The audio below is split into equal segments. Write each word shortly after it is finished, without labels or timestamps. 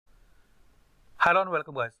Hello and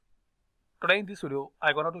welcome guys. Today in this video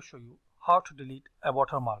I'm going to show you how to delete a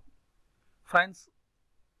watermark. Friends,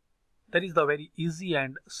 there is the very easy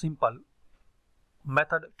and simple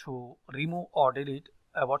method to remove or delete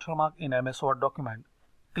a watermark in MS Word document.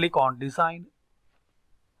 Click on design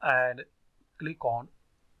and click on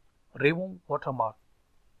remove watermark.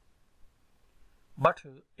 But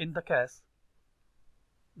in the case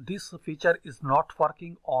this feature is not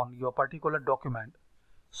working on your particular document,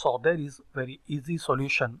 so there is very easy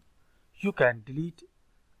solution. You can delete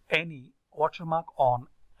any watermark on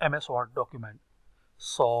MS Word document.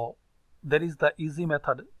 So there is the easy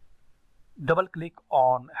method. Double click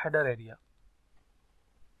on header area.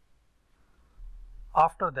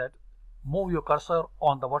 After that, move your cursor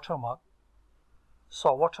on the watermark.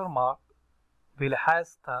 So watermark will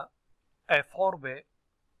has the a four-way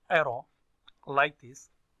arrow like this.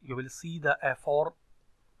 You will see the a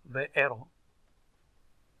four-way arrow.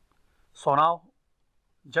 So now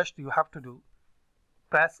just you have to do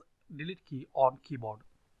press delete key on keyboard.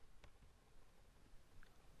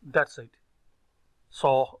 That's it.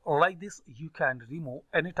 So like this you can remove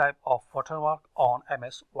any type of watermark on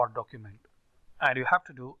MS Word document, and you have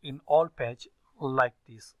to do in all page like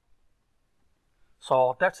this.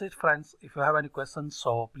 So that's it friends. If you have any questions,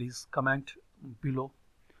 so please comment below,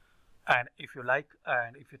 and if you like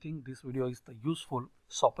and if you think this video is useful,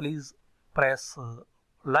 so please press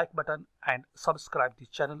like button and subscribe the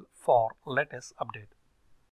channel for latest update.